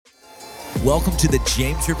Welcome to the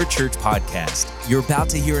James River Church podcast. You're about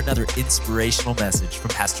to hear another inspirational message from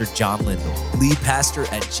Pastor John Lindell, lead pastor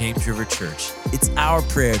at James River Church. It's our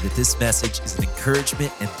prayer that this message is an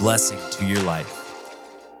encouragement and blessing to your life.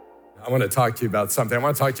 I want to talk to you about something. I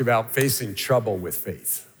want to talk to you about facing trouble with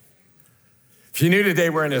faith. If you're new today,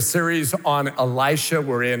 we're in a series on Elisha.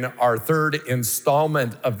 We're in our third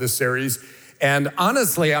installment of the series. And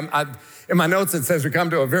honestly, in my notes, it says we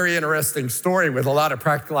come to a very interesting story with a lot of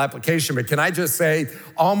practical application. But can I just say,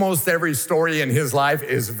 almost every story in his life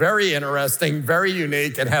is very interesting, very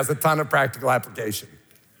unique, and has a ton of practical application.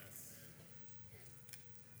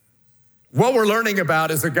 What we're learning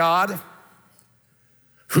about is a God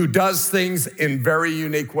who does things in very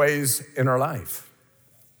unique ways in our life.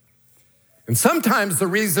 And sometimes the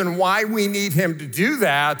reason why we need him to do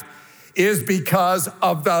that is because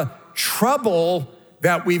of the trouble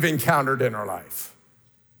that we've encountered in our life.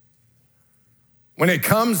 When it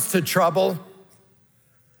comes to trouble,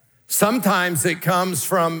 sometimes it comes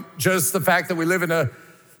from just the fact that we live in a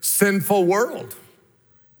sinful world.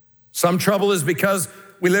 Some trouble is because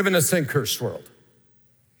we live in a sin-cursed world.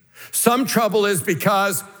 Some trouble is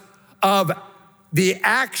because of the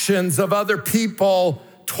actions of other people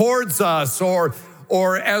towards us or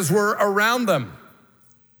as we're around them.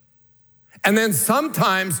 And then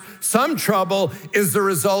sometimes some trouble is the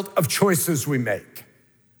result of choices we make.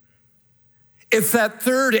 It's that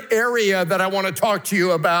third area that I want to talk to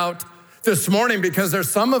you about this morning because there's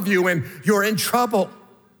some of you and you're in trouble.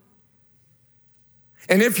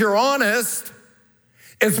 And if you're honest,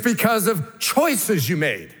 it's because of choices you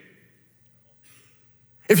made.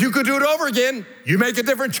 If you could do it over again, you make a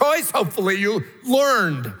different choice. Hopefully you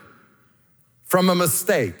learned from a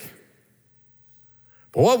mistake.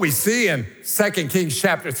 But what we see in 2 Kings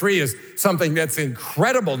chapter 3 is something that's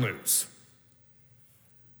incredible news.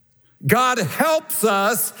 God helps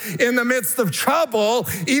us in the midst of trouble,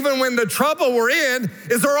 even when the trouble we're in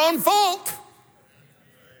is our own fault.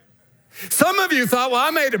 Some of you thought, well,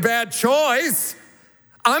 I made a bad choice.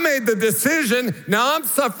 I made the decision. Now I'm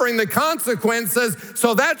suffering the consequences.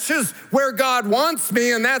 So that's just where God wants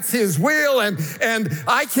me, and that's his will. And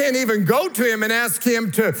I can't even go to him and ask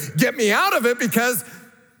him to get me out of it because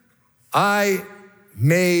I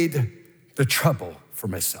made the trouble for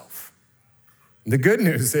myself. The good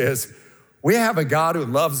news is we have a God who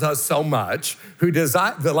loves us so much, who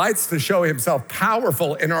delights to show himself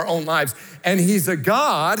powerful in our own lives. And he's a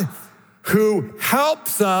God who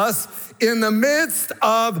helps us in the midst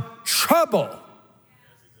of trouble.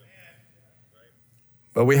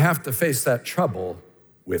 But we have to face that trouble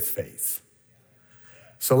with faith.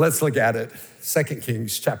 So let's look at it. 2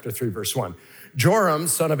 Kings chapter 3, verse 1. Joram,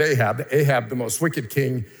 son of Ahab, the most wicked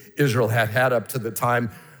king Israel had had up to the time,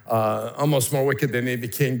 almost more wicked than any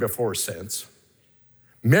king before since,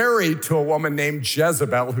 married to a woman named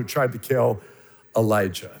Jezebel who tried to kill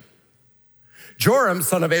Elijah. Joram,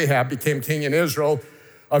 son of Ahab, became king in Israel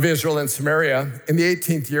and Samaria in the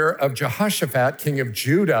 18th year of Jehoshaphat, king of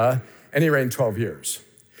Judah, and he reigned 12 years.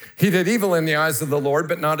 He did evil in the eyes of the Lord,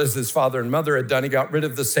 but not as his father and mother had done. He got rid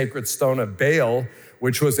of the sacred stone of Baal,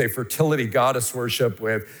 which was a fertility goddess worship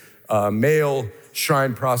with male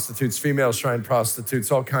shrine prostitutes, female shrine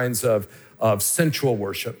prostitutes, all kinds of sensual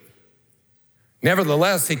worship.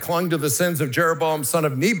 Nevertheless, he clung to the sins of Jeroboam, son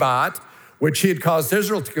of Nebat, which he had caused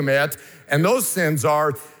Israel to commit. And those sins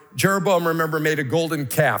are, Jeroboam, remember, made a golden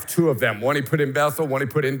calf, two of them. One he put in Bethel, one he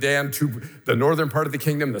put in Dan, to the northern part of the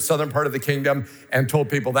kingdom, the southern part of the kingdom, and told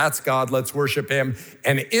people, that's God, let's worship him,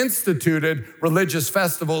 and instituted religious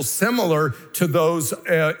festivals similar to those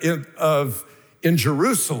in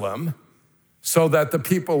Jerusalem so that the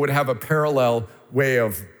people would have a parallel way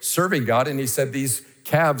of serving God. And he said, these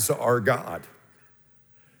calves are God.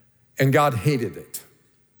 And God hated it.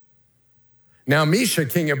 Now, Mesha,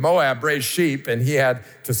 king of Moab, raised sheep, and he had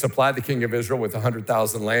to supply the king of Israel with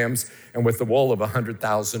 100,000 lambs and with the wool of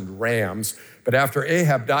 100,000 rams. But after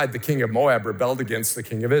Ahab died, the king of Moab rebelled against the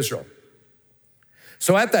king of Israel.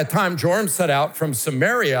 So at that time, Joram set out from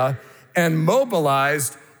Samaria and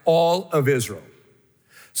mobilized all of Israel.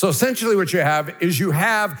 So essentially what you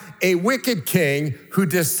have a wicked king who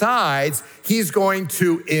decides he's going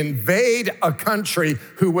to invade a country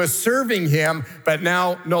who was serving him, but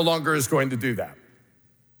now no longer is going to do that.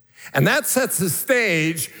 And that sets the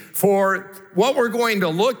stage for what we're going to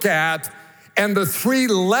look at and the three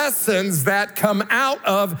lessons that come out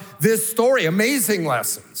of this story, amazing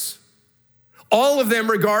lessons, all of them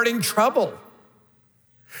regarding trouble.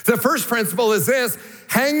 The first principle is this: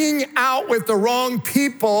 hanging out with the wrong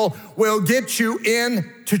people will get you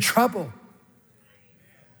into trouble.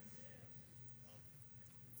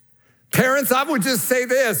 Parents, I would just say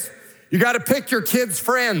this: You got to pick your kids'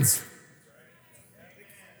 friends.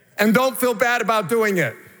 And don't feel bad about doing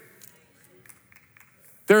it.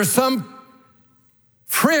 There are some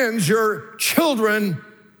friends your children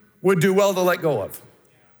would do well to let go of.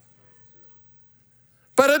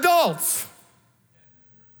 But adults,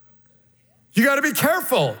 you got to be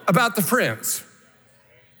careful about the friends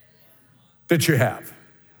that you have.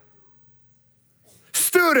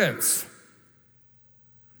 Students,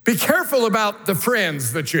 be careful about the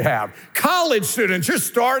friends that you have. College students, you're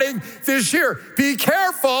starting this year. Be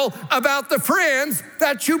careful about the friends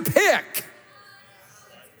that you pick.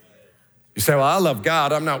 You say, well, I love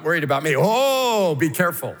God. I'm not worried about me. Oh, be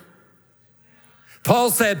careful. Paul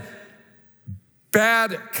said,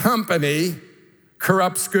 bad company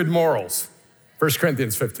corrupts good morals. 1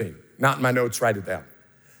 Corinthians 15. Not in my notes, write it down.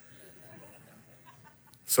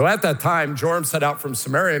 So at that time, Joram set out from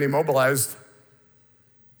Samaria and he mobilized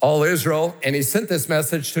all Israel, and he sent this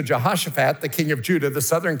message to Jehoshaphat, the king of Judah, the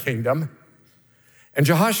southern kingdom. And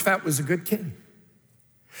Jehoshaphat was a good king.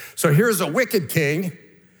 So here's a wicked king,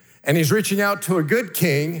 and he's reaching out to a good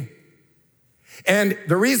king. And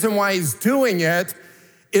the reason why he's doing it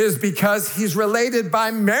is because he's related by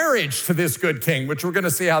marriage to this good king, which we're gonna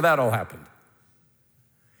see how that all happened.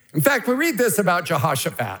 In fact, we read this about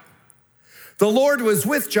Jehoshaphat. The Lord was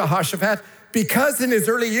with Jehoshaphat because in his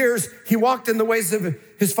early years, he walked in the ways of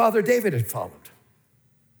his father David had followed.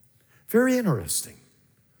 Very interesting,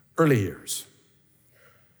 early years.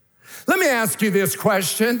 Let me ask you this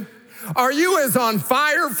question. Are you as on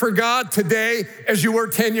fire for God today as you were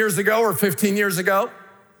 10 years ago or 15 years ago?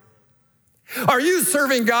 Are you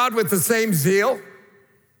serving God with the same zeal?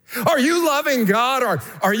 Are you loving God? Or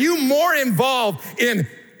are you more involved in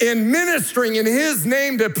ministering in his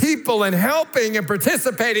name to people and helping and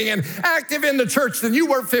participating and active in the church than you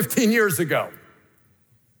were 15 years ago?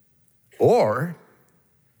 Or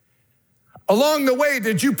along the way,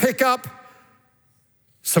 did you pick up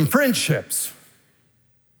some friendships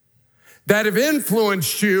that have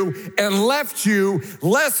influenced you and left you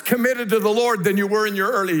less committed to the Lord than you were in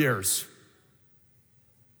your early years?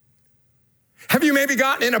 Have you maybe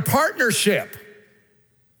gotten in a partnership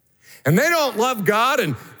and they don't love God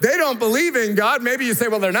and they don't believe in God? Maybe you say,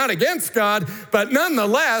 well, they're not against God, but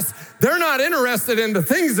nonetheless, they're not interested in the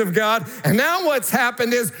things of God. And now what's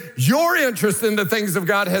happened is your interest in the things of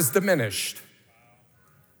God has diminished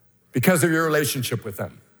because of your relationship with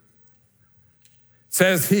them. It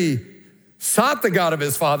says he sought the God of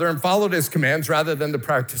his father and followed his commands rather than the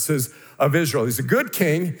practices of Israel. He's a good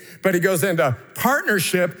king, but he goes into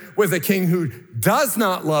partnership with a king who does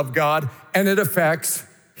not love God, and it affects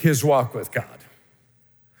his walk with God.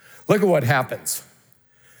 Look at what happens.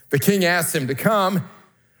 The king asked him to come,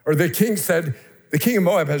 or the king said, the king of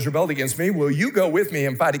Moab has rebelled against me. Will you go with me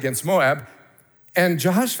and fight against Moab? And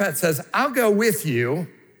Jehoshaphat says, I'll go with you.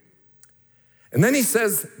 And then he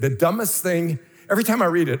says the dumbest thing. Every time I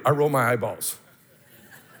read it, I roll my eyeballs.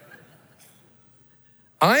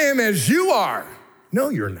 I am as you are. No,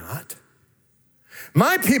 you're not.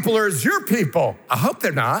 My people are as your people. I hope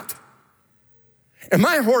they're not. And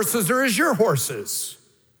my horses are as your horses.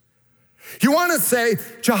 You want to say,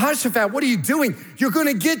 Jehoshaphat, what are you doing? You're going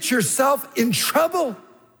to get yourself in trouble.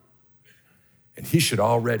 And he should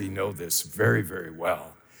already know this very, very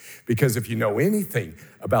well. Because if you know anything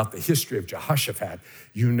about the history of Jehoshaphat,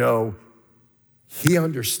 you know he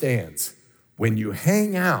understands when you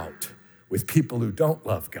hang out with people who don't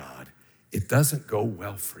love God, it doesn't go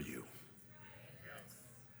well for you.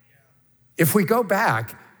 If we go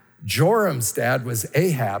back, Joram's dad was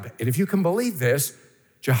Ahab, and if you can believe this,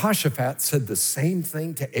 Jehoshaphat said the same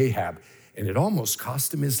thing to Ahab, and it almost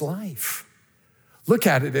cost him his life. Look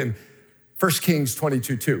at it in 1 Kings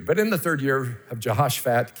 22:2. But in the third year of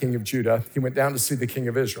Jehoshaphat, king of Judah, he went down to see the king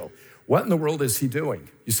of Israel. What in the world is he doing?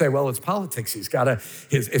 You say, well, it's politics. It's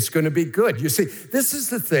going to be good. You see, this is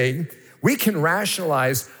the thing. We can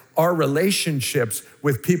rationalize our relationships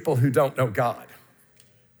with people who don't know God.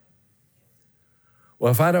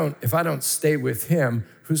 Well, if I don't stay with him,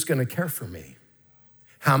 who's going to care for me?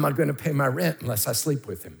 How am I going to pay my rent unless I sleep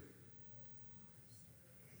with him?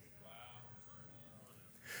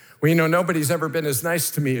 Well, you know, nobody's ever been as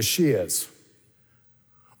nice to me as she is.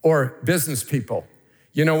 Or business people.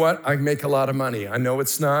 You know what? I make a lot of money. I know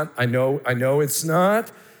it's not. I know it's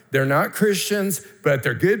not. They're not Christians, but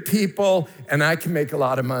they're good people, and I can make a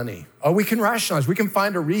lot of money. Oh, we can rationalize. We can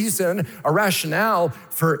find a reason, a rationale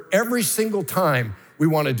for every single time we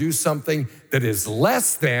want to do something that is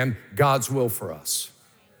less than God's will for us.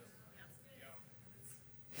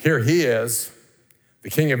 Here he is, The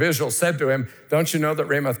king of Israel said to him, don't you know that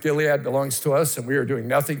Ramoth Gilead belongs to us and we are doing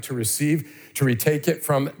nothing to retake it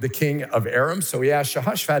from the king of Aram? So he asked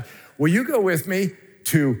Jehoshaphat, will you go with me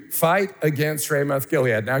to fight against Ramoth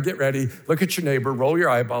Gilead? Now get ready, look at your neighbor, roll your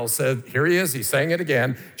eyeballs, said, here he is, he's saying it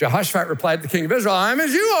again. Jehoshaphat replied to the king of Israel, I'm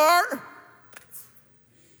as you are.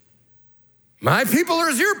 My people are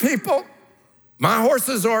as your people. My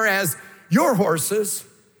horses are as your horses.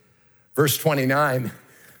 Verse 29,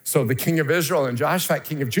 so the king of Israel and Jehoshaphat,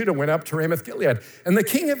 king of Judah, went up to Ramoth Gilead. And the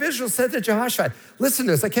king of Israel said to Jehoshaphat, listen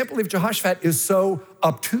to this, I can't believe Jehoshaphat is so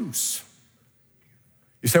obtuse.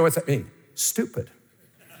 You say, what's that mean? Stupid.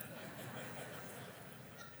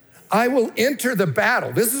 I will enter the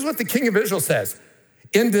battle. This is what the king of Israel says,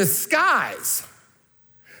 in disguise,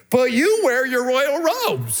 but you wear your royal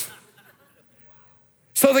robes.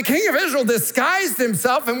 So the king of Israel disguised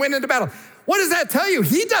himself and went into battle. What does that tell you?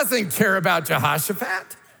 He doesn't care about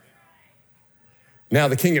Jehoshaphat. Now,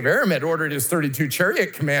 the king of Aram had ordered his 32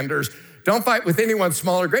 chariot commanders, don't fight with anyone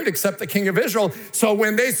small or great except the king of Israel. So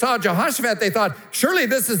when they saw Jehoshaphat, they thought, surely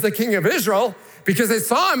this is the king of Israel, because they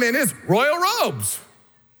saw him in his royal robes.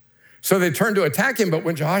 So they turned to attack him, but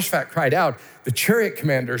when Jehoshaphat cried out, the chariot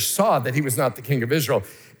commanders saw that he was not the king of Israel,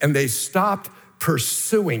 and they stopped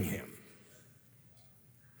pursuing him.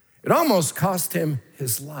 It almost cost him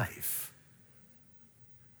his life.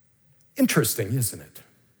 Interesting, isn't it?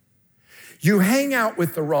 You hang out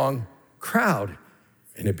with the wrong crowd,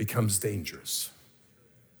 and it becomes dangerous.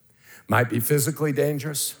 Might be physically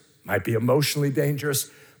dangerous, might be emotionally dangerous,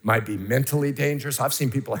 might be mentally dangerous. I've seen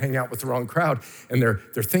people hang out with the wrong crowd and their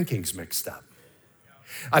thinking's mixed up.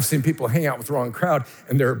 I've seen people hang out with the wrong crowd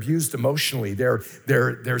and they're abused emotionally.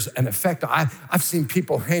 There's an effect. I've seen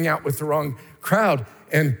people hang out with the wrong crowd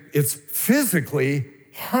and it's physically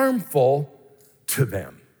harmful to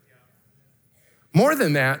them. More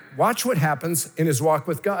than that, watch what happens in his walk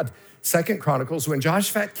with God. 2 Chronicles, when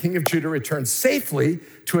Jehoshaphat, king of Judah, returned safely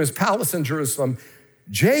to his palace in Jerusalem,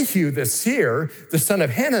 Jehu the seer, the son of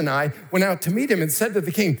Hanani, went out to meet him and said to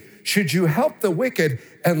the king, should you help the wicked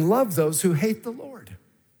and love those who hate the Lord?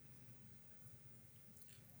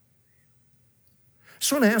 I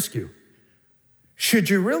just want to ask you, should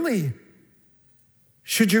you really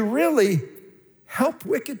help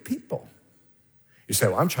wicked people? You say,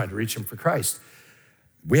 well, I'm trying to reach them for Christ.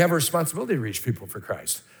 We have a responsibility to reach people for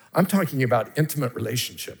Christ. I'm talking about intimate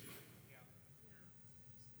relationship.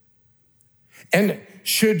 And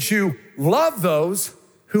should you love those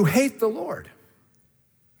who hate the Lord,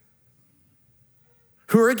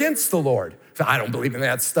 who are against the Lord? So I don't believe in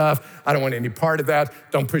that stuff. I don't want any part of that.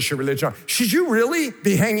 Don't push your religion on. Should you really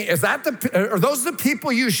be hanging, are those the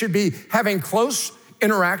people you should be having close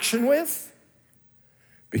interaction with?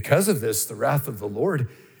 Because of this, the wrath of the Lord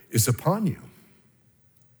is upon you.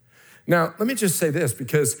 Now, let me just say this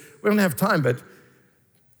because we don't have time, but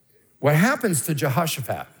what happens to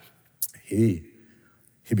Jehoshaphat? He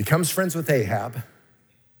becomes friends with Ahab.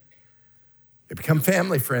 They become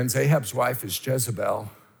family friends. Ahab's wife is Jezebel.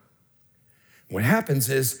 What happens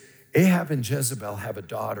is Ahab and Jezebel have a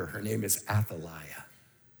daughter. Her name is Athaliah.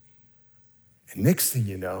 And next thing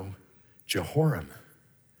you know, Jehoram,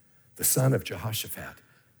 the son of Jehoshaphat,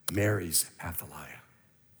 marries Athaliah.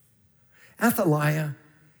 Athaliah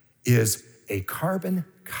is a carbon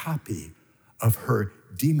copy of her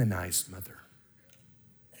demonized mother.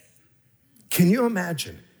 Can you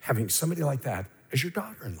imagine having somebody like that as your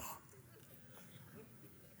daughter-in-law?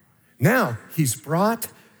 Now, he's brought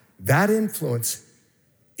that influence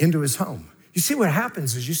into his home. You see what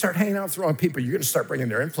happens is you start hanging out with the wrong people, you're gonna start bringing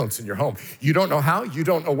their influence in your home. You don't know how, you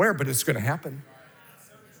don't know where, but it's gonna happen.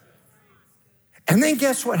 And then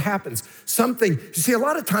guess what happens? You see, a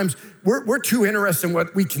lot of times we're too interested in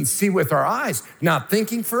what we can see with our eyes, not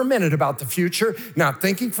thinking for a minute about the future, not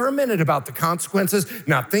thinking for a minute about the consequences,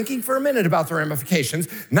 not thinking for a minute about the ramifications,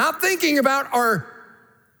 not thinking about our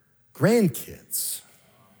grandkids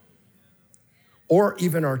or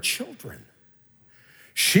even our children.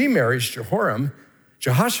 She marries Jehoram.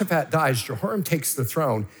 Jehoshaphat dies. Jehoram takes the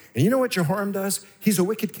throne. And you know what Jehoram does? He's a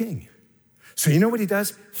wicked king. So you know what he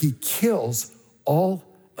does? He kills all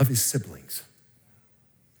of his siblings.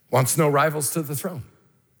 Wants no rivals to the throne.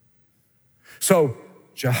 So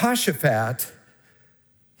Jehoshaphat,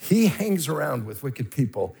 he hangs around with wicked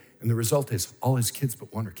people, and the result is all his kids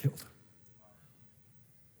but one are killed.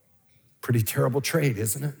 Pretty terrible trade,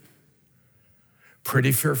 isn't it?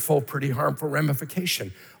 Pretty fearful, pretty harmful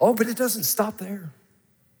ramification. Oh, but it doesn't stop there.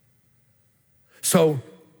 So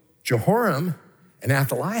Jehoram and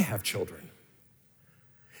Athaliah have children.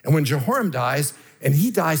 And when Jehoram dies, and he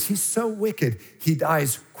dies, he's so wicked, he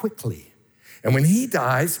dies quickly. And when he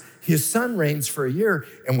dies, his son reigns for a year.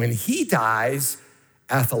 And when he dies,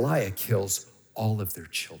 Athaliah kills all of their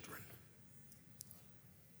children.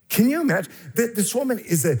 Can you imagine? This woman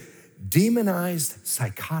is a demonized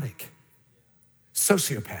psychotic,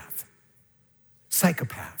 sociopath,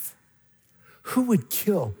 psychopath. Who would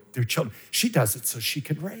kill their children? She does it so she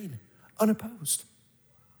can reign unopposed.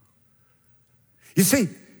 You see,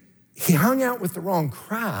 he hung out with the wrong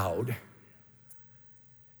crowd,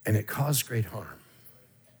 and it caused great harm.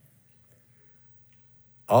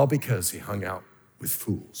 All because he hung out with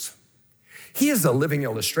fools. He is a living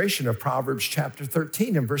illustration of Proverbs chapter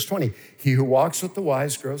 13 and verse 20. He who walks with the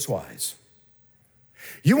wise grows wise.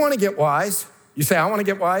 You want to get wise? You say, I want to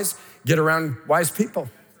get wise? Get around wise people.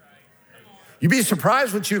 You'd be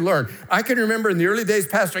surprised what you learn. I can remember in the early days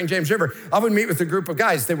pastoring James River, I would meet with a group of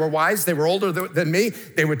guys. They were wise. They were older than me.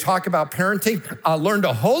 They would talk about parenting. I learned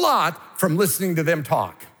a whole lot from listening to them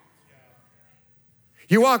talk.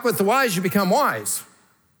 You walk with the wise, you become wise.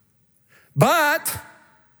 But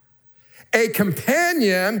a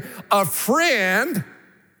companion, a friend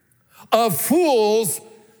of fools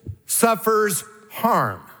suffers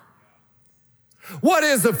harm. What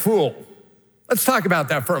is a fool? Let's talk about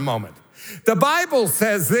that for a moment. The Bible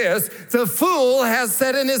says this, the fool has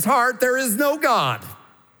said in his heart, there is no God.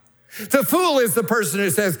 The fool is the person who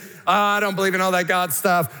says, I don't believe in all that God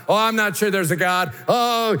stuff. Oh, I'm not sure there's a God.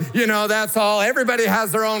 Oh, that's all. Everybody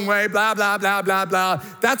has their own way, blah, blah, blah, blah, blah.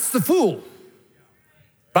 That's the fool.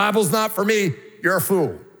 Bible's not for me, you're a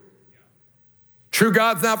fool. True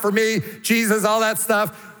God's not for me, Jesus, all that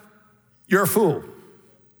stuff, you're a fool.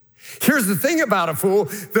 Here's the thing about a fool.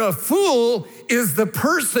 The fool is the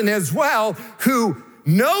person as well who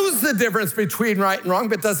knows the difference between right and wrong,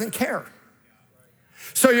 but doesn't care.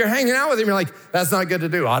 So you're hanging out with him, you're like, that's not good to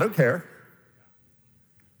do. I don't care.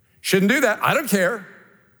 Shouldn't do that. I don't care.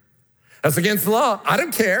 That's against the law. I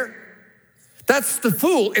don't care. That's the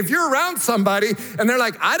fool. If you're around somebody and they're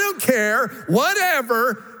like, I don't care,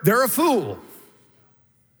 whatever, they're a fool.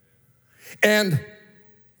 And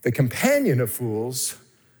the companion of fools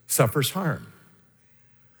suffers harm.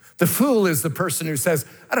 The fool is the person who says,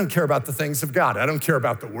 I don't care about the things of God. I don't care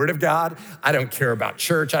about the word of God. I don't care about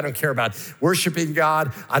church. I don't care about worshiping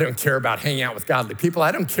God. I don't care about hanging out with godly people.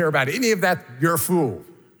 I don't care about any of that. You're a fool.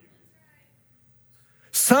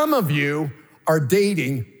 Some of you are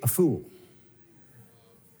dating a fool.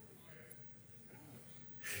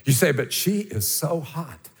 You say, but she is so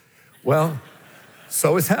hot. Well,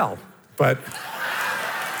 so is hell. But,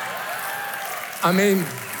 I mean,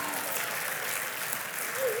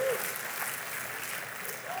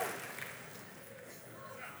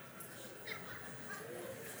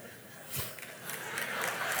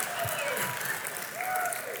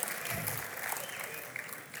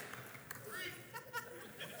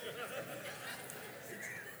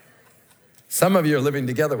 some of you are living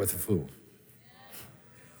together with a fool.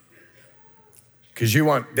 Because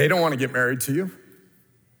they don't want to get married to you.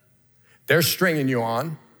 They're stringing you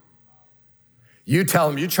on. You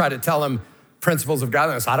try to tell them principles of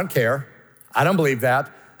godliness. I don't care. I don't believe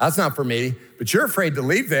that. That's not for me. But you're afraid to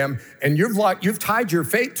leave them, and you've tied your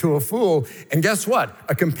fate to a fool. And guess what?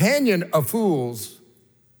 A companion of fools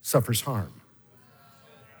suffers harm.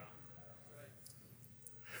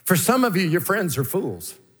 For some of you, your friends are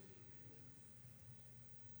fools.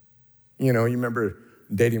 You remember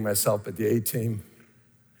dating myself at the A-team.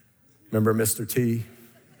 Remember Mr. T?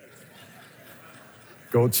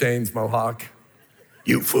 Gold chains, mohawk.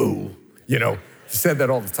 You fool. He said that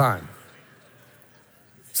all the time.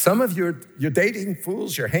 Some of you, you're dating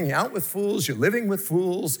fools, you're hanging out with fools, you're living with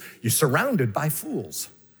fools, you're surrounded by fools.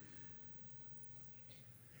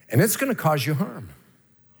 And it's gonna cause you harm.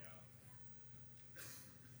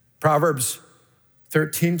 Proverbs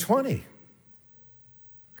 13:20.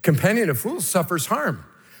 A companion of fools suffers harm.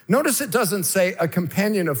 Notice it doesn't say a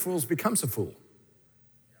companion of fools becomes a fool.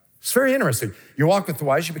 It's very interesting. You walk with the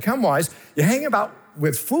wise, you become wise. You hang about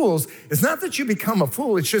with fools. It's not that you become a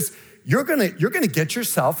fool. It's just you're gonna get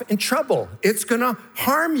yourself in trouble. It's gonna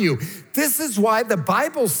harm you. This is why the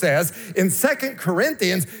Bible says in 2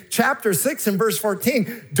 Corinthians chapter 6 and verse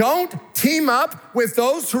 14, don't team up with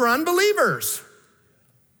those who are unbelievers.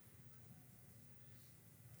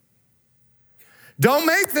 Don't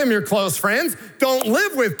make them your close friends. Don't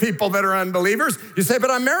live with people that are unbelievers. You say,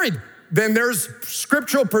 but I'm married. Then there's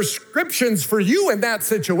scriptural prescriptions for you in that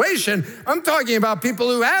situation. I'm talking about people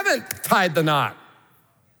who haven't tied the knot.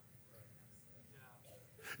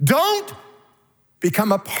 Don't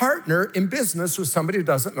become a partner in business with somebody who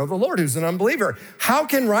doesn't know the Lord, who's an unbeliever? How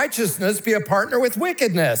can righteousness be a partner with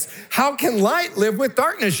wickedness? How can light live with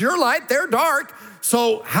darkness? You're light, they're dark.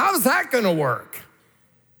 So how's that gonna work?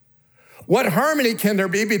 What harmony can there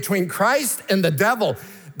be between Christ and the devil?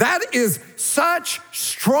 That is such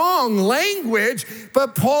strong language,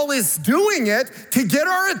 but Paul is doing it to get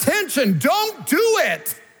our attention. Don't do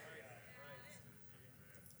it.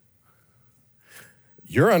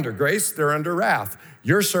 You're under grace, they're under wrath.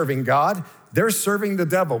 You're serving God, they're serving the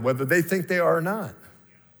devil, whether they think they are or not.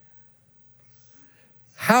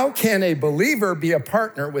 How can a believer be a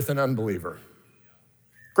partner with an unbeliever?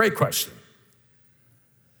 Great question.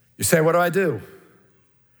 You say, what do I do?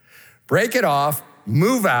 Break it off,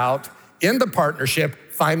 move out, end the partnership,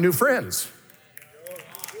 find new friends.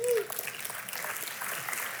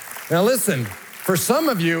 Now listen, for some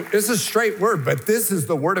of you, it's a straight word, but this is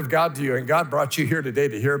the word of God to you, and God brought you here today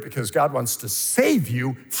to hear it because God wants to save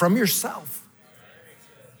you from yourself.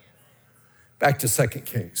 Back to 2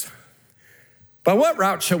 Kings. By what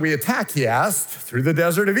route shall we attack, he asked. Through the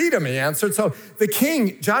desert of Edom, he answered. So the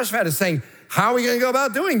king, Joshua, is saying, how are we gonna go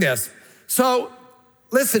about doing this? So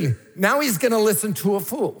listen, now he's gonna listen to a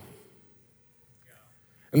fool.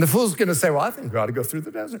 And the fool's gonna say, well, I think we ought to go through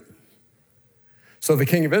the desert. So the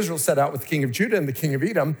king of Israel set out with the king of Judah and the king of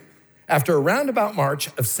Edom after a roundabout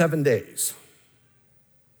march of 7 days.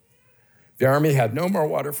 The army had no more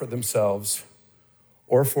water for themselves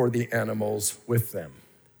or for the animals with them.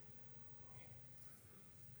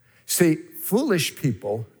 See, foolish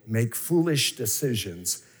people make foolish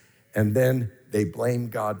decisions and then they blame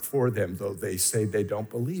God for them, though they say they don't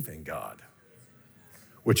believe in God,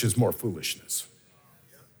 which is more foolishness.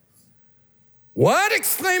 What,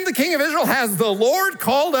 exclaimed the king of Israel, has the Lord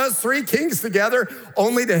called us 3 kings together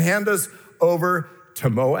only to hand us over to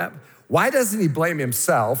Moab? Why doesn't he blame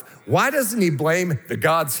himself? Why doesn't he blame the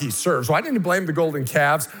gods he serves? Why didn't he blame the golden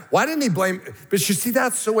calves? Why didn't he blame, but you see,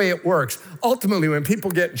 that's the way it works. Ultimately, when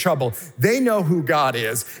people get in trouble, they know who God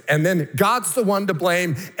is, and then God's the one to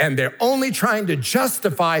blame, and they're only trying to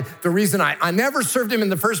justify the reason I never served him in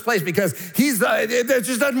the first place because it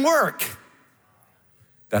just doesn't work.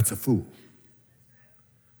 That's a fool.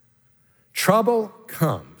 Trouble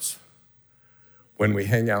comes when we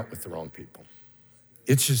hang out with the wrong people.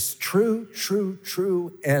 It's just true,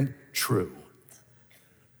 and true.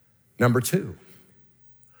 Number 2,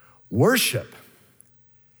 worship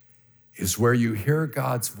is where you hear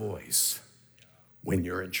God's voice when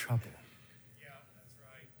you're in trouble. Yeah, that's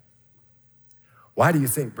right. Why do you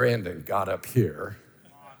think Brandon got up here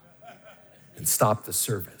and stopped the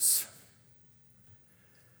service?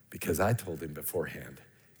 Because I told him beforehand,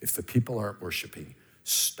 if the people aren't worshiping,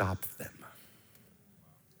 stop them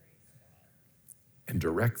and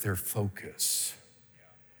direct their focus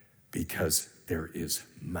because there is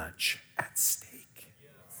much at stake.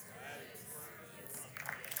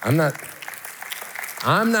 I'm not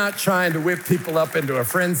trying to whip people up into a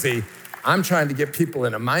frenzy. I'm trying to get people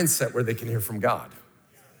in a mindset where they can hear from God.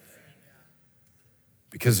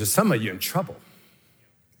 Because there's some of you in trouble.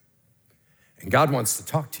 And God wants to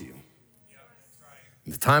talk to you.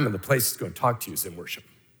 And the time and the place He's going to talk to you is in worship.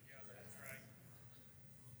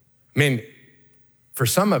 I mean, for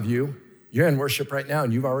some of you, you're in worship right now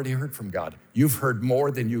and you've already heard from God. You've heard more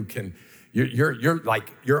than you can. You're like,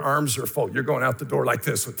 your arms are full. You're going out the door like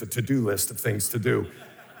this with the to-do list of things to do.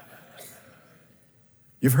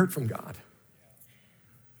 You've heard from God.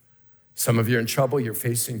 Some of you are in trouble. You're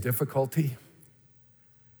facing difficulty.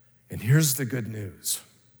 And here's the good news.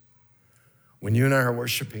 When you and I are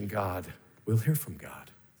worshiping God, we'll hear from God.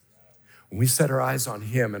 When we set our eyes on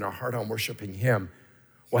Him and our heart on worshiping Him,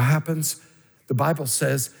 what happens? The Bible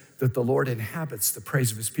says that the Lord inhabits the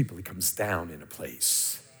praise of His people. He comes down in a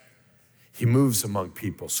place. He moves among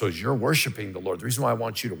people. So as you're worshiping the Lord, the reason why I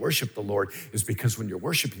want you to worship the Lord is because when you're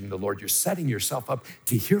worshiping the Lord, you're setting yourself up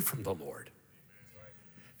to hear from the Lord.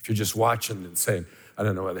 If you're just watching and saying, I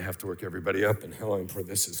don't know why they have to work everybody up and how long before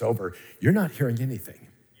this is over, you're not hearing anything.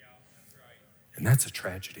 And that's a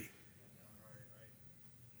tragedy.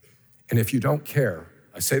 And if you don't care,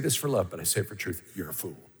 I say this for love, but I say it for truth, you're a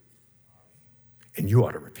fool. And you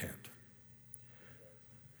ought to repent.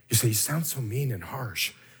 You say, you sound so mean and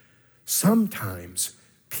harsh. Sometimes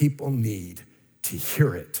people need to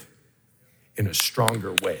hear it in a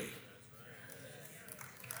stronger way.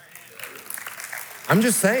 I'm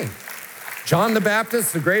just saying. John the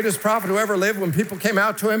Baptist, the greatest prophet who ever lived, when people came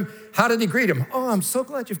out to him, how did he greet him? Oh, I'm so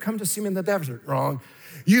glad you've come to see me in the desert. Wrong.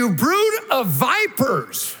 You brood of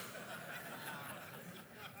vipers.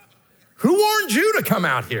 Who warned you to come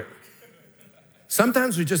out here?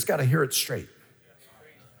 Sometimes we just got to hear it straight.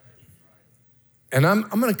 And I'm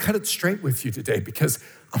going to cut it straight with you today because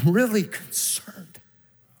I'm really concerned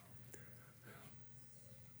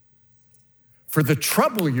for the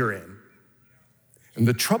trouble you're in and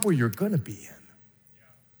the trouble you're going to be in.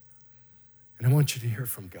 And I want you to hear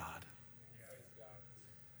from God.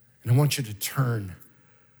 And I want you to turn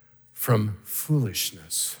from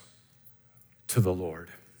foolishness to the Lord.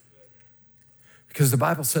 Because the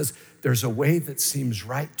Bible says there's a way that seems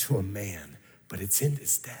right to a man, but it's in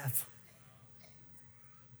his death.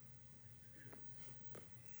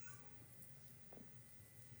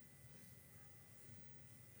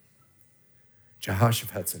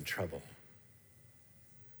 Jehoshaphat's in trouble.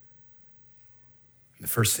 And the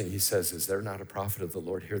first thing he says is, there not a prophet of the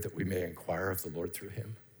Lord here that we may inquire of the Lord through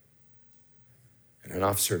him? And an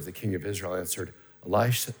officer of the king of Israel answered,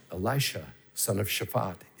 Elisha, son of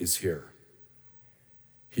Shaphat, is here.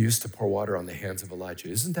 He used to pour water on the hands of Elijah.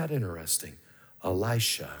 Isn't that interesting?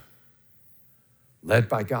 Elisha, led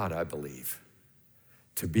by God, I believe,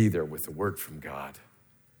 to be there with a word from God,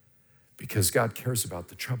 because God cares about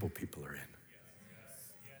the trouble people are in.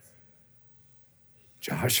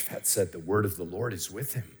 Jehoshaphat said, the word of the Lord is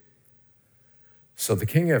with him. So the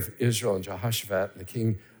king of Israel and Jehoshaphat and the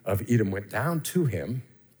king of Edom went down to him.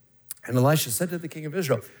 And Elisha said to the king of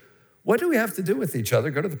Israel, what do we have to do with each other?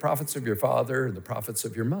 Go to the prophets of your father and the prophets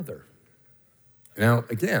of your mother. Now,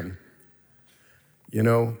 again, you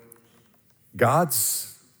know,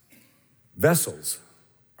 God's vessels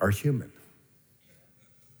are human.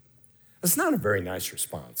 That's not a very nice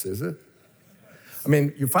response, is it? I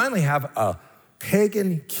mean, you finally have a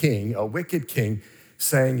pagan king, a wicked king,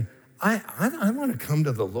 saying, I want to come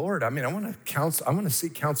to the Lord. I mean, I want to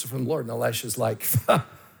seek counsel from the Lord. And Elisha's like,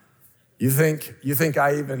 you think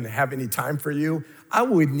I even have any time for you? I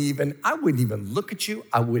wouldn't even look at you.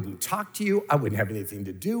 I wouldn't talk to you. I wouldn't have anything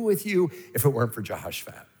to do with you if it weren't for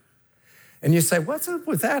Jehoshaphat. And you say, what's up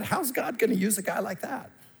with that? How's God going to use a guy like that?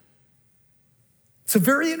 It's a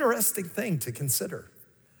very interesting thing to consider.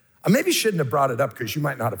 I maybe shouldn't have brought it up because you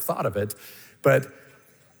might not have thought of it, but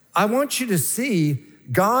I want you to see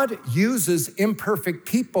God uses imperfect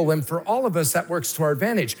people, and for all of us, that works to our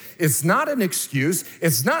advantage. It's not an excuse.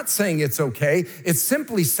 It's not saying it's okay. It's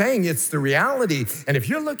simply saying it's the reality. And if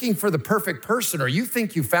you're looking for the perfect person or you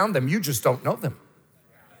think you found them, you just don't know them.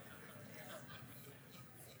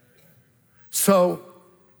 So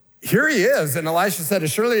here he is, and Elisha said,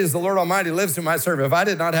 as surely as the Lord Almighty lives whom I serve, if I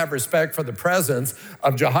did not have respect for the presence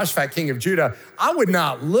of Jehoshaphat, king of Judah, I would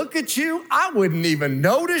not look at you. I wouldn't even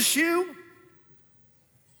notice you.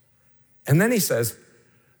 And then he says,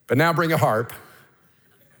 but now bring a harp.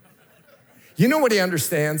 You know what he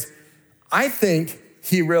understands? I think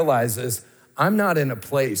he realizes I'm not in a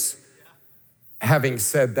place, having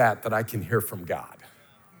said that I can hear from God.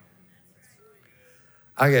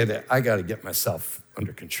 I got to get myself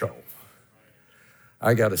under control.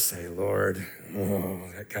 I got to say, Lord,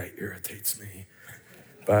 that guy irritates me.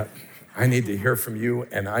 But I need to hear from you,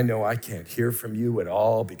 and I know I can't hear from you at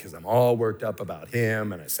all because I'm all worked up about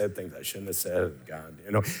him, and I said things I shouldn't have said. God,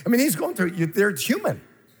 I mean, he's going through, they're human.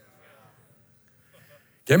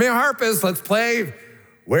 Give me a harpist, let's play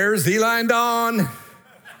Where's Eli and Dawn?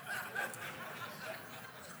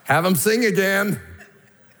 Have them sing again.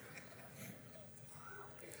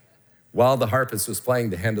 While the harpist was playing,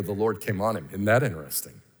 the hand of the Lord came on him. Isn't that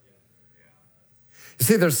interesting? You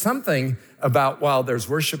see, there's something about while there's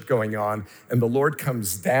worship going on and the Lord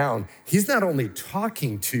comes down, he's not only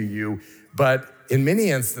talking to you, but in many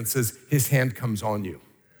instances, his hand comes on you.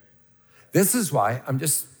 This is why I've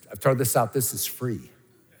thrown this out, this is free.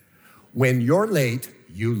 When you're late,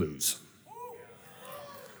 you lose.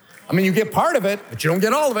 I mean, you get part of it, but you don't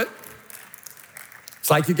get all of it. It's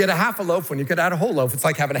like you get a half a loaf when you get out a whole loaf. It's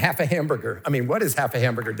like having a half a hamburger. I mean, what is half a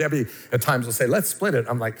hamburger? Debbie at times will say, let's split it.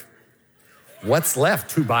 I'm like, what's left,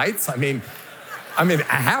 2 bites? I mean, a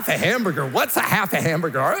half a hamburger. What's a half a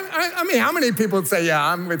hamburger? I mean, how many people would say, yeah,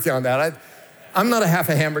 I'm with you on that. I'm not a half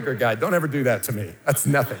a hamburger guy. Don't ever do that to me. That's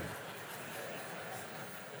nothing.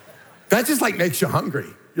 That just like makes you hungry.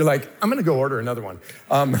 You're like, I'm gonna go order another one.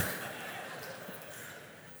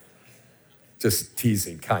 Just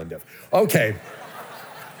teasing, kind of. Okay.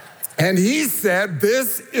 And he said,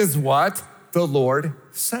 this is what the Lord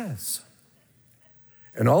says.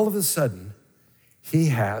 And all of a sudden, he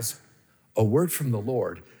has a word from the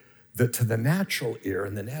Lord that to the natural ear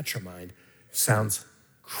and the natural mind sounds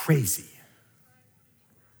crazy.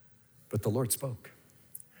 But the Lord spoke.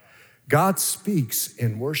 God speaks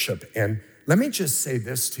in worship, and let me just say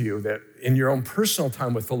this to you, that in your own personal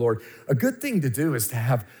time with the Lord, a good thing to do is to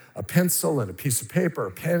have a pencil and a piece of paper,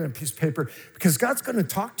 a pen and a piece of paper, because God's gonna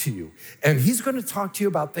talk to you. And he's gonna talk to you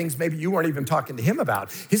about things maybe you weren't even talking to him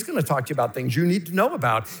about. He's gonna talk to you about things you need to know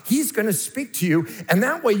about. He's gonna speak to you, and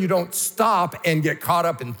that way you don't stop and get caught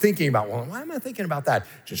up in thinking about, well, why am I thinking about that?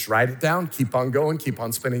 Just write it down, keep on going, keep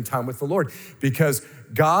on spending time with the Lord, because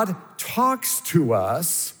God talks to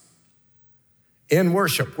us in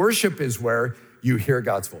worship. Worship is where you hear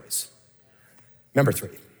God's voice. Number 3.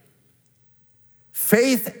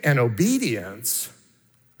 Faith and obedience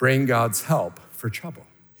bring God's help for trouble.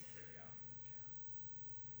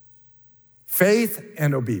 Faith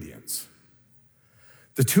and obedience.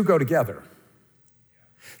 The two go together.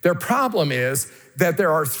 Their problem is that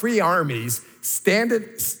there are 3 armies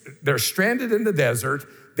they're stranded in the desert.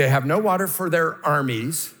 They have no water for their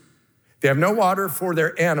armies. They have no water for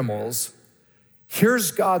their animals.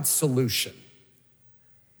 Here's God's solution.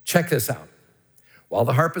 Check this out. While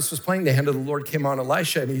the harpist was playing, the hand of the Lord came on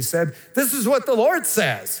Elisha, and he said, this is what the Lord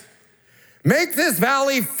says. Make this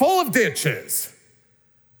valley full of ditches.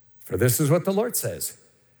 For this is what the Lord says.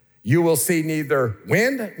 You will see neither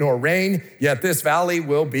wind nor rain, yet this valley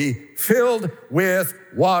will be filled with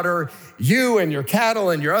water. You and your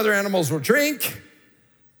cattle and your other animals will drink.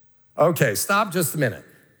 Okay, stop just a minute.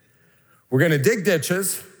 We're gonna dig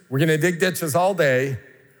ditches. We're gonna dig ditches all day.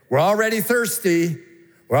 We're already thirsty.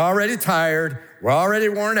 We're already tired. We're already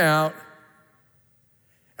worn out.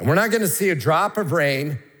 And we're not gonna see a drop of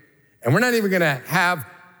rain. And we're not even gonna have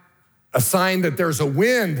a sign that there's a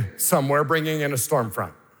wind somewhere bringing in a storm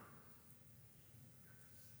front.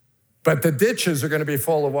 But the ditches are gonna be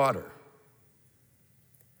full of water.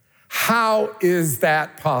 How is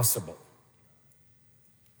that possible?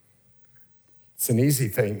 It's an easy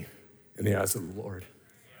thing in the eyes of the Lord.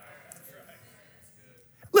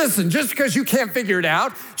 Listen, just because you can't figure it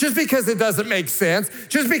out, just because it doesn't make sense,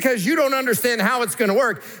 just because you don't understand how it's gonna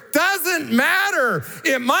work, doesn't matter.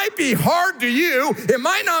 It might be hard to you, it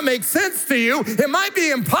might not make sense to you, it might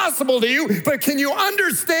be impossible to you, but can you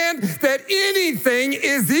understand that anything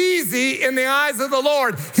is easy in the eyes of the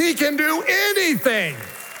Lord? He can do anything.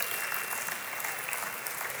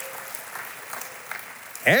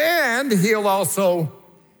 And he'll also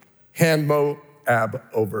hand Moab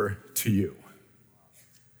over to you.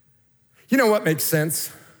 You know what makes sense?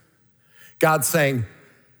 God's saying,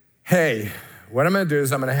 hey, what I'm gonna do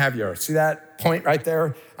is I'm gonna have you, see that point right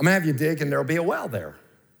there? I'm gonna have you dig and there'll be a well there.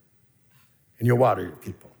 And you'll water your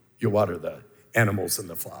people. You'll water the animals in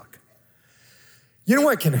the flock. You know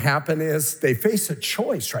what can happen is they face a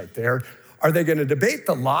choice right there. Are they gonna debate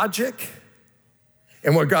the logic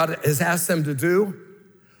and what God has asked them to do?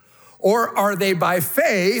 Or are they by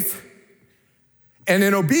faith and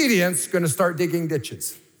in obedience gonna start digging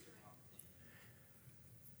ditches?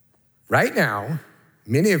 Right now,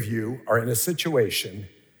 many of you are in a situation,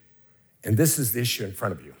 and this is the issue in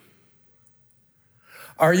front of you.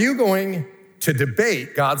 Are you going to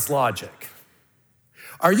debate God's logic?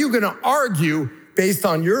 Are you gonna argue based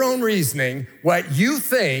on your own reasoning what you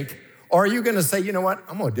think, or are you gonna say, you know what,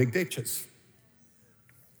 I'm gonna dig ditches.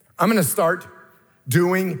 I'm gonna start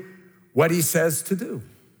doing what he says to do.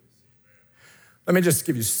 Let me just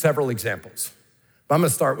give you several examples. I'm gonna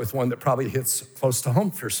start with one that probably hits close to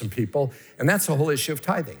home for some people, and that's the whole issue of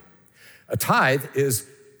tithing. A tithe is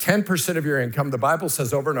 10% of your income. The Bible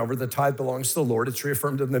says over and over, the tithe belongs to the Lord. It's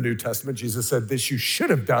reaffirmed in the New Testament. Jesus said, this you should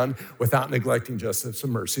have done without neglecting justice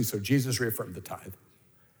and mercy. So Jesus reaffirmed the tithe.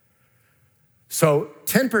 So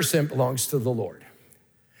 10% belongs to the Lord.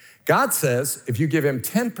 God says, if you give him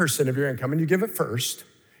 10% of your income and you give it first,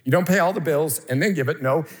 you don't pay all the bills and then give it.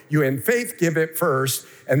 No, you in faith give it first,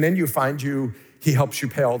 and then you find he helps you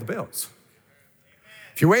pay all the bills.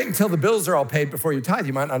 If you wait until the bills are all paid before you tithe,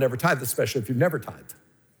 you might not ever tithe, especially if you've never tithed.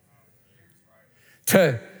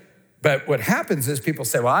 But what happens is people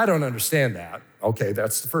say, well, I don't understand that. Okay,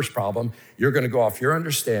 that's the first problem. You're gonna go off your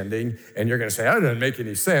understanding and you're gonna say, that doesn't make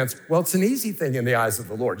any sense. Well, it's an easy thing in the eyes of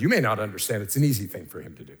the Lord. You may not understand, it's an easy thing for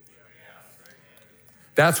him to do.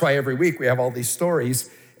 That's why every week we have all these stories.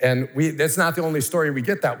 And that's not the only story we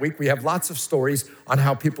get that week. We have lots of stories on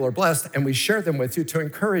how people are blessed, and we share them with you to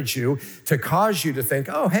encourage you, to cause you to think,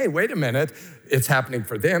 oh, hey, wait a minute. It's happening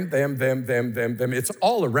for them. It's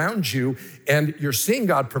all around you, and you're seeing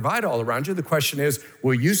God provide all around you. The question is,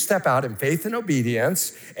 will you step out in faith and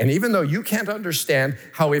obedience? And even though you can't understand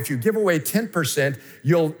how if you give away 10%,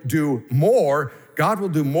 you'll do more, God will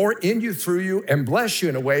do more in you, through you, and bless you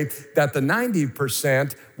in a way that the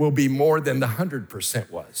 90% will be more than the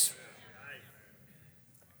 100% was.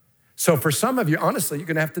 So for some of you, honestly, you're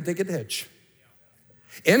gonna have to dig a ditch.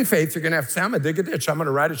 In faith, you're gonna have to say, I'm gonna dig a ditch. I'm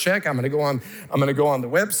gonna write a check. I'm gonna go on the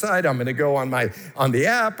website. I'm gonna go on the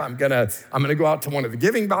app. I'm gonna go out to one of the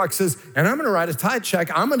giving boxes and I'm gonna write a tithe check.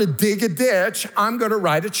 I'm gonna dig a ditch. I'm gonna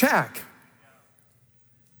write a check.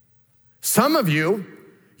 Some of you,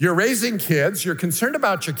 you're raising kids, you're concerned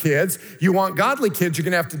about your kids, you want godly kids, you're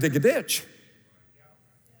gonna have to dig a ditch.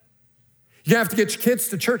 You're gonna have to get your kids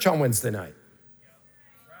to church on Wednesday night.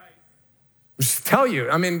 Just tell you,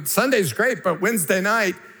 I mean, Sunday's great, but Wednesday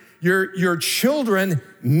night, your children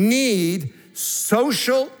need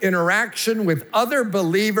social interaction with other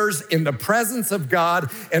believers in the presence of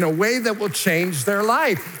God in a way that will change their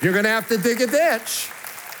life. You're gonna have to dig a ditch.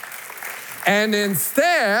 And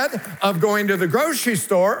instead of going to the grocery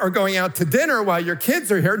store or going out to dinner while your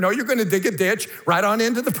kids are here, no, you're gonna dig a ditch right on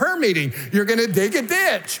into the prayer meeting. You're gonna dig a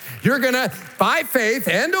ditch. You're gonna, by faith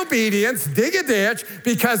and obedience, dig a ditch,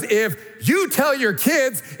 because if you tell your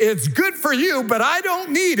kids it's good for you, but I don't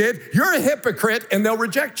need it, you're a hypocrite and they'll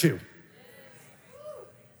reject you.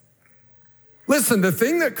 Listen, the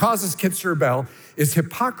thing that causes kids to rebel is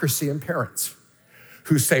hypocrisy in parents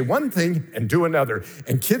who say one thing and do another,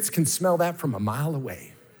 and kids can smell that from a mile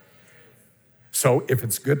away. So if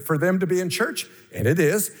it's good for them to be in church, and it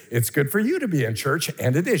is, it's good for you to be in church,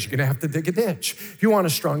 and it is. You're gonna have to dig a ditch. If you want a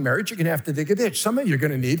strong marriage, you're gonna have to dig a ditch. Some of you are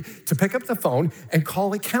gonna need to pick up the phone and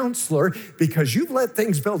call a counselor because you've let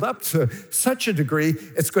things build up to such a degree,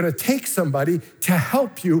 it's gonna take somebody to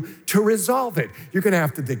help you to resolve it. You're gonna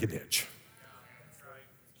have to dig a ditch.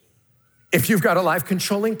 If you've got a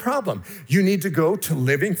life-controlling problem, you need to go to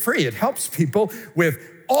Living Free. It helps people with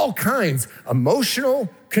all kinds, emotional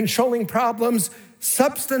controlling problems,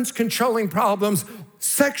 substance controlling problems,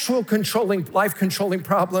 sexual controlling, life controlling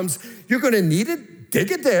problems. You're gonna need to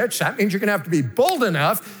dig a ditch. That means you're gonna have to be bold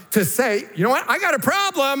enough to say, you know what, I got a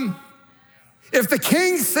problem. If the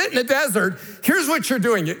kings sit in the desert, here's what you're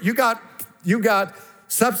doing. You got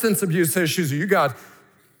substance abuse issues, or you got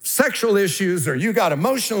sexual issues, or you got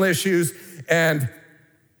emotional issues, and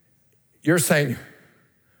you're saying,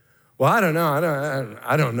 well, I don't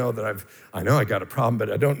know that I know I got a problem,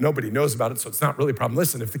 but nobody knows about it, so it's not really a problem.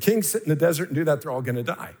 Listen, if the kings sit in the desert and do that, they're all gonna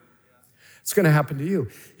die. It's gonna happen to you.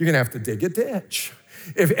 You're gonna have to dig a ditch.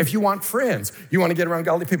 If you want friends, you wanna get around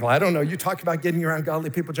godly people. I don't know, you talk about getting around godly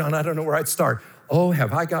people, John, I don't know where I'd start. Oh,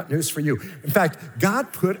 have I got news for you. In fact,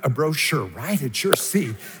 God put a brochure right at your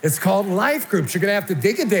seat. It's called Life Groups. You're gonna have to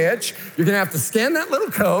dig a ditch. You're gonna have to scan that little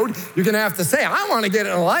code. You're gonna have to say, I wanna get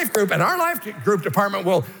in a life group, and our life group department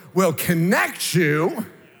will connect you.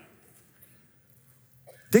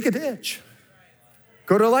 Dig a ditch.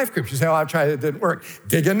 Go to a life group. You say, oh, I tried, it didn't work.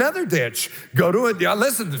 Dig another ditch. Go to it.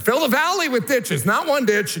 Listen, fill the valley with ditches, not one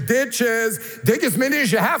ditch, ditches. Dig as many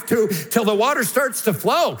as you have to till the water starts to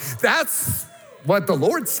flow. That's what the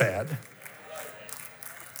Lord said.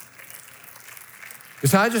 You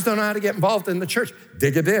say, I just don't know how to get involved in the church.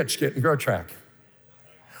 Dig a ditch, get in Grow Track.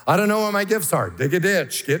 I don't know what my gifts are. Dig a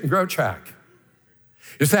ditch, get in Grow Track.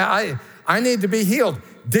 You say, I need to be healed.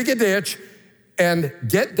 Dig a ditch and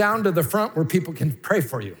get down to the front where people can pray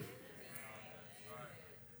for you.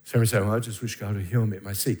 Somebody say, well, I just wish God would heal me at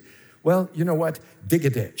my seat. Well, you know what? Dig a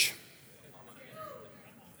ditch.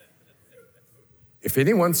 If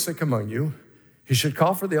anyone's sick among you, he should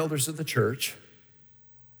call for the elders of the church.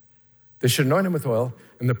 They should anoint him with oil,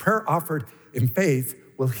 and the prayer offered in faith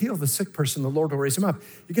will heal the sick person. The Lord will raise him up.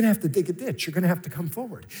 You're gonna have to dig a ditch. You're gonna have to come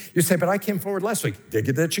forward. You say, but I came forward last week. Dig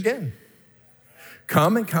a ditch again.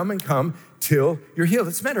 Come and come and come till you're healed.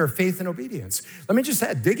 It's a matter of faith and obedience. Let me just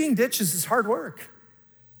add, digging ditches is hard work.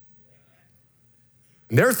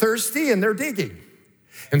 And they're thirsty and they're digging.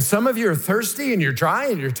 And some of you are thirsty and you're dry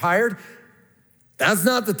and you're tired. That's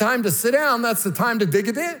not the time to sit down. That's the time to dig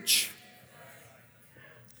a ditch.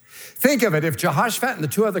 Think of it, if Jehoshaphat and the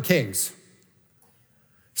two other kings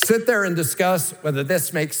sit there and discuss whether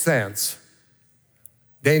this makes sense,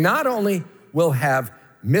 they not only will have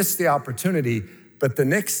missed the opportunity, but the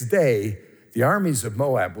next day, the armies of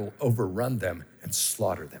Moab will overrun them and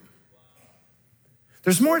slaughter them.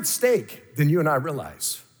 There's more at stake than you and I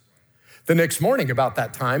realize. The next morning, about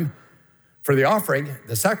that time, for the offering,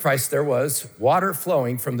 the sacrifice, there was water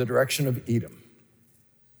flowing from the direction of Edom.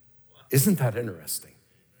 Isn't that interesting?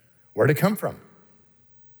 Where'd it come from?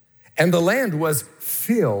 And the land was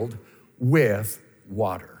filled with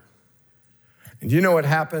water. And you know what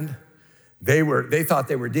happened? They thought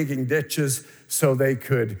they were digging ditches so they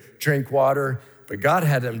could drink water, But God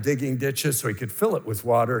had him digging ditches so he could fill it with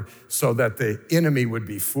water so that the enemy would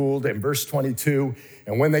be fooled. In verse 22,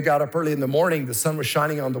 and when they got up early in the morning, the sun was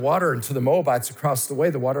shining on the water, and to the Moabites across the way,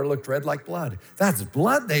 the water looked red like blood. That's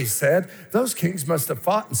blood, they said. Those kings must have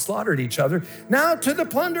fought and slaughtered each other. Now to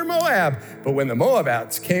plunder Moab. But when the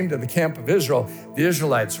Moabites came to the camp of Israel, the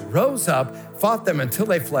Israelites rose up, fought them until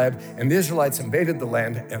they fled, and the Israelites invaded the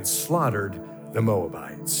land and slaughtered the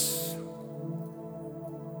Moabites.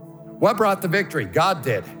 What brought the victory? God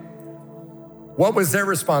did. What was their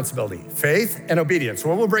responsibility? Faith and obedience.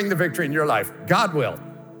 What will bring the victory in your life? God will.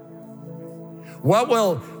 What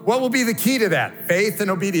will be the key to that? Faith and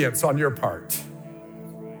obedience on your part.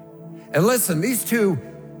 And listen, these two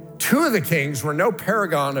of the kings were no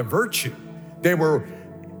paragon of virtue. They were,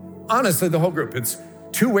 honestly, the whole group. It's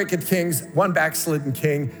two wicked kings, one backslidden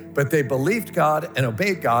king, but they believed God and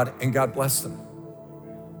obeyed God, and God blessed them.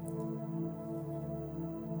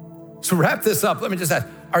 So wrap this up. Let me just ask,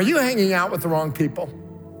 are you hanging out with the wrong people?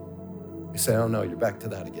 You say, oh no, you're back to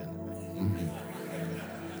that again.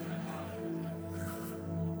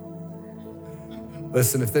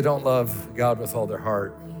 Listen, if they don't love God with all their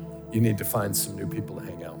heart, you need to find some new people to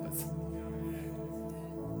hang out with.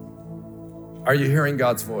 Are you hearing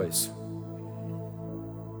God's voice?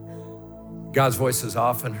 God's voice is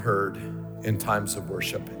often heard in times of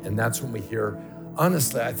worship, and that's when we hear,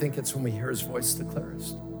 honestly, I think it's when we hear his voice the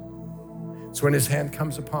clearest. It's when his hand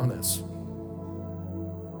comes upon us.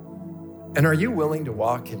 And are you willing to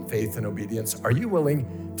walk in faith and obedience? Are you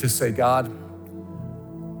willing to say, God,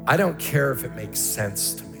 I don't care if it makes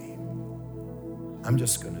sense to me. I'm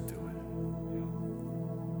just going to do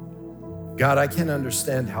it. God, I can't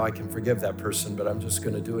understand how I can forgive that person, but I'm just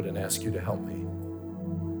going to do it and ask you to help me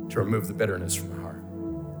to remove the bitterness from my heart.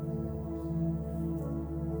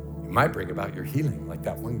 It might bring about your healing, like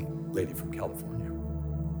that one lady from California.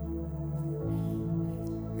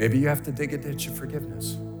 Maybe you have to dig a ditch of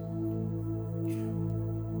forgiveness.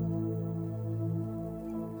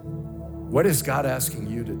 What is God asking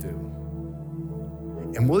you to do?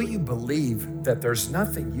 And will you believe that there's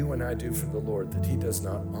nothing you and I do for the Lord that he does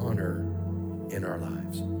not honor in our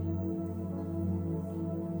lives?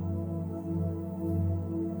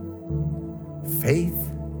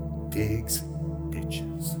 Faith digs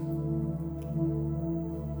ditches.